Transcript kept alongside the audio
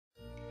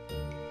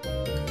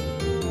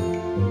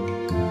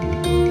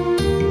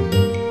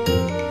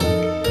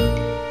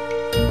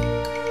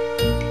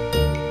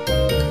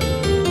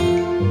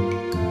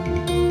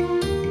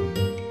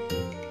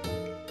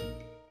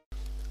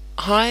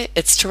Hi,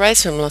 it's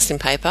Therese from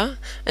Lostinpaper,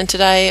 and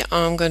today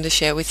I'm going to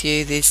share with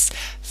you this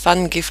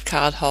fun gift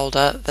card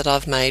holder that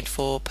I've made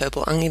for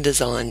Purple Onion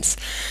Designs.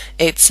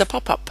 It's a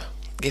pop-up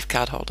gift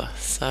card holder,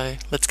 so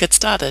let's get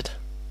started.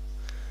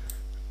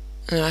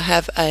 And I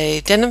have a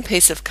denim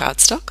piece of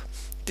cardstock.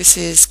 This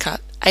is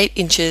cut 8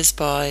 inches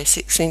by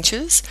 6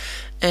 inches,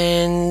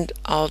 and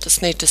I'll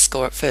just need to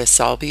score it first.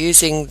 So I'll be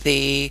using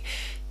the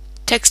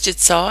textured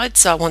side,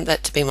 so I want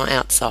that to be my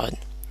outside.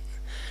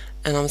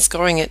 And I'm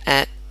scoring it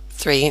at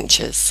 3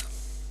 inches.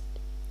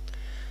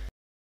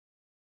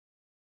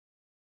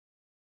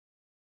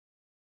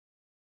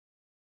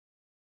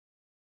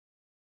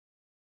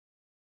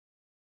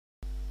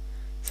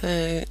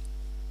 So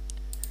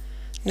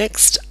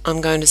next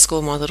I'm going to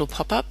score my little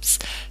pop-ups.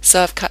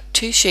 So I've cut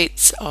 2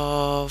 sheets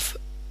of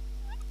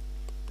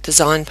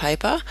design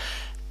paper,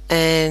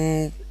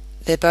 and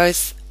they're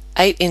both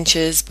 8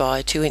 inches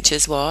by 2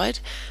 inches wide,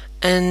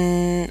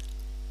 and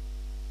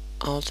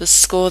I'll just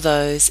score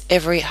those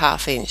every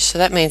half inch. So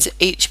that means that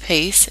each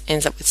piece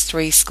ends up with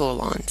 3 score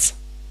lines.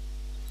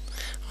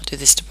 I'll do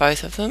this to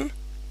both of them.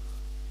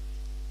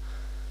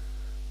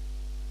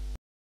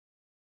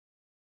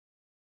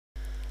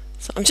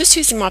 So I'm just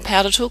using my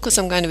powder tool because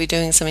I'm going to be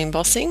doing some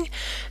embossing,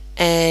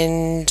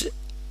 and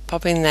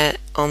popping that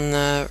on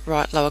the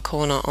right lower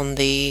corner on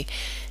the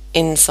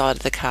inside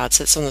of the card,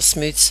 so it's on the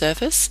smooth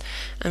surface.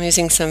 I'm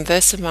using some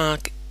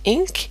VersaMark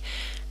ink,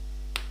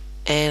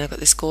 and I've got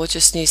this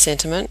gorgeous new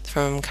sentiment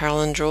from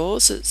Carolyn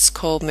Draws. It's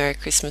called Merry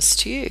Christmas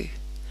to You.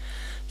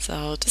 So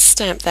I'll just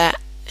stamp that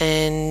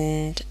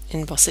and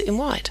emboss it in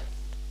white.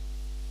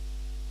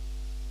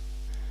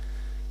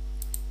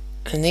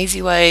 An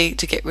easy way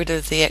to get rid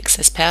of the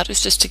excess powder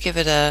is just to give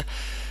it a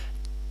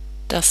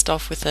dust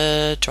off with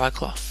a dry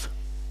cloth.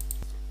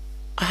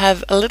 I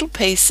have a little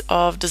piece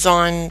of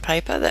design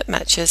paper that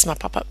matches my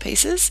pop-up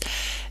pieces,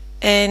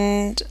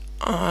 and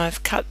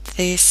I've cut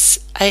this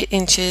 8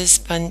 inches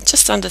by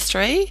just under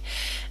 3,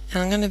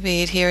 and I'm going to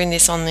be adhering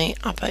this on the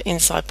upper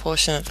inside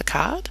portion of the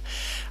card.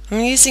 I'm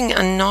using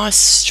a nice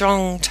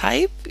strong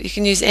tape. You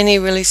can use any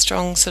really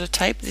strong sort of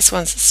tape. This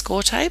one's a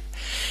score tape,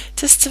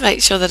 just to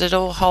make sure that it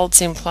all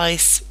holds in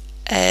place,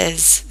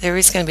 as there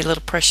is going to be a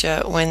little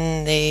pressure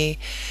when the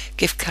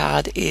gift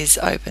card is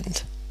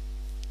opened.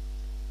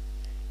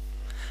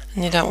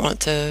 And you don't want it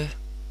to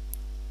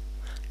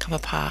come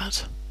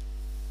apart.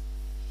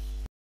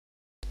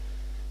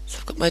 So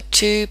I've got my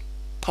 2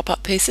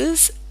 pop-up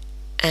pieces,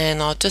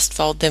 and I'll just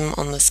fold them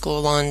on the score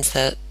lines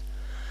that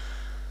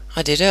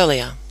I did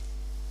earlier.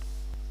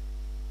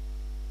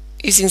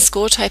 Using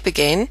score tape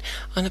again,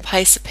 I'm going to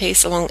place a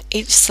piece along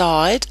each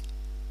side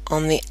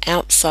on the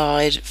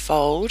outside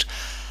fold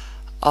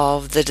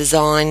of the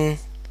design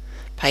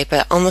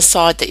paper on the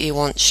side that you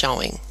want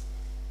showing.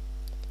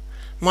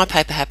 My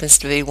paper happens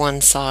to be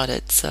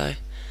one-sided, so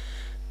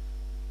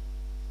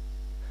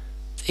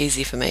it's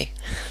easy for me.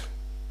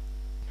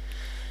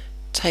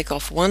 Take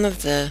off one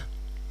of the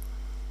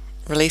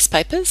release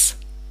papers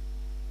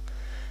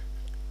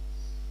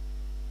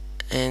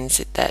and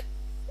sit that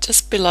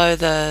just below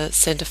the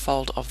center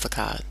fold of the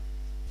card.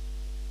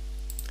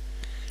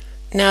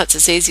 Now it's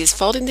as easy as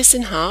folding this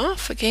in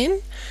half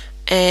again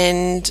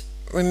and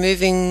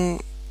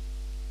removing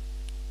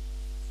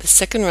the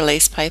second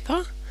release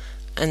paper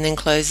and then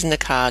closing the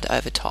card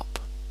over top.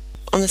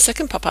 On the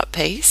second pop-up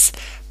piece,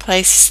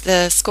 place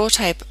the score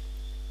tape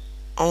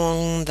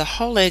on the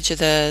whole edge of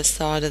the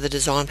side of the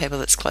design paper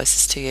that's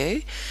closest to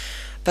you,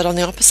 but on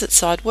the opposite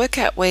side work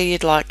out where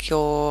you'd like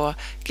your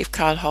gift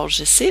card holder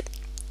to sit,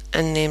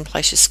 and then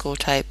place your score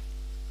tape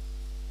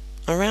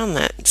around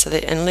that,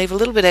 and leave a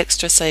little bit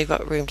extra so you've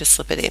got room to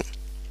slip it in.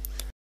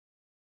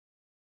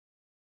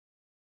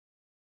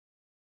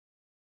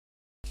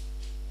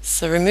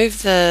 So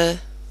remove the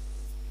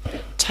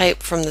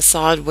tape from the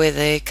side where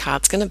the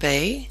card's going to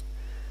be,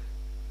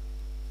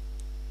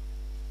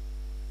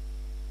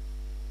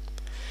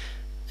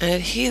 and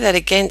adhere that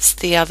against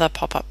the other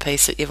pop-up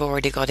piece that you've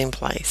already got in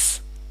place.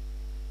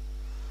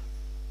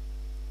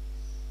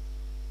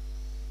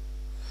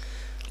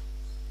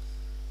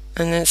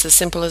 And then it's as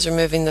simple as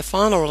removing the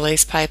final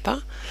release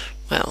paper,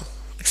 well,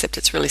 except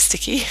it's really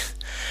sticky,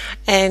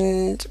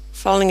 and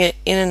folding it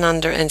in and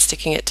under and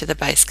sticking it to the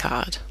base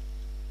card.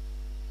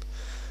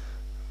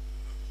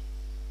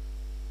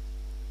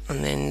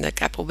 And then the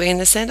gap will be in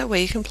the center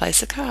where you can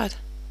place a card.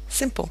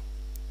 Simple.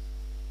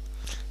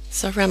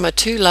 So around my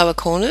 2 lower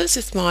corners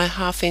with my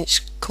 1/2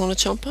 inch corner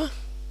chomper.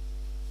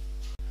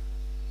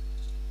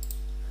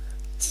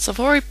 So I've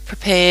already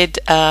prepared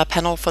a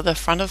panel for the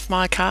front of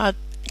my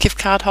gift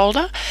card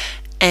holder,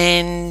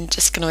 and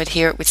just going to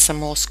adhere it with some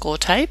more score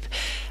tape.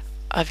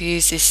 I've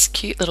used this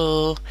cute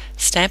little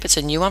stamp. It's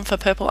a new one for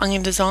Purple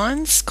Onion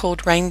Designs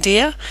called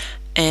Reindeer,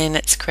 and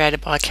it's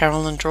created by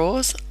Carolyn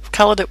Draws. I've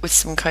coloured it with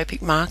some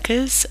Copic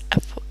markers,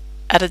 I've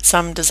added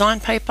some design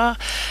paper,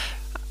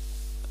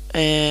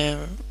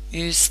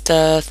 used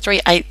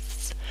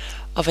 3/8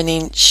 of an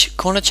inch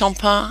corner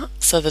chomper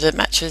so that it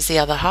matches the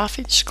other 1/2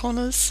 inch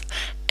corners,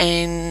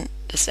 and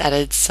just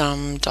added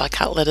some die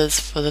cut letters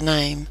for the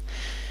name.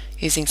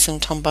 using some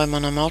Tombow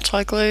Mono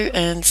Multi Glue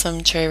and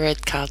some cherry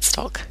red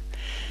cardstock.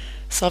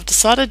 So I've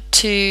decided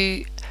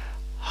to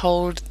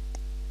hold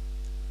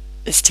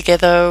this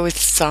together with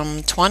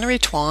some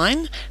twinery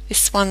twine.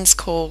 This one's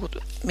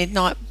called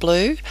Midnight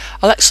Blue.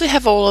 I'll actually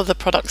have all of the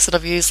products that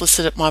I've used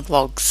listed at my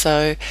blog,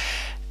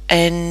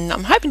 and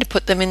I'm hoping to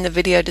put them in the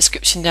video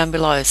description down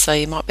below, so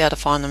you might be able to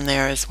find them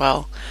there as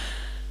well.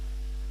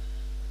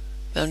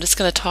 But I'm just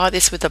going to tie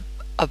this with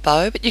a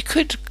bow, but you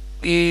could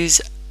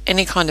use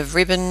any kind of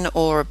ribbon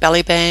or a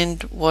belly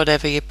band,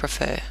 whatever you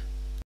prefer.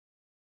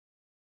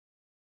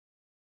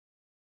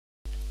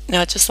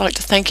 Now I'd just like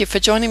to thank you for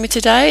joining me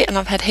today, and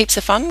I've had heaps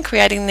of fun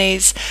creating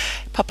these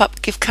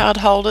pop-up gift card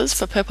holders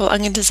for Purple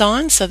Onion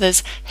Design, so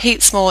there's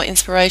heaps more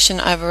inspiration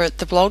over at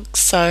the blog,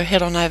 so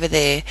head on over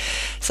there.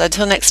 So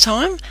until next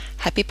time,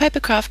 happy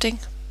paper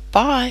crafting.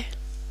 Bye!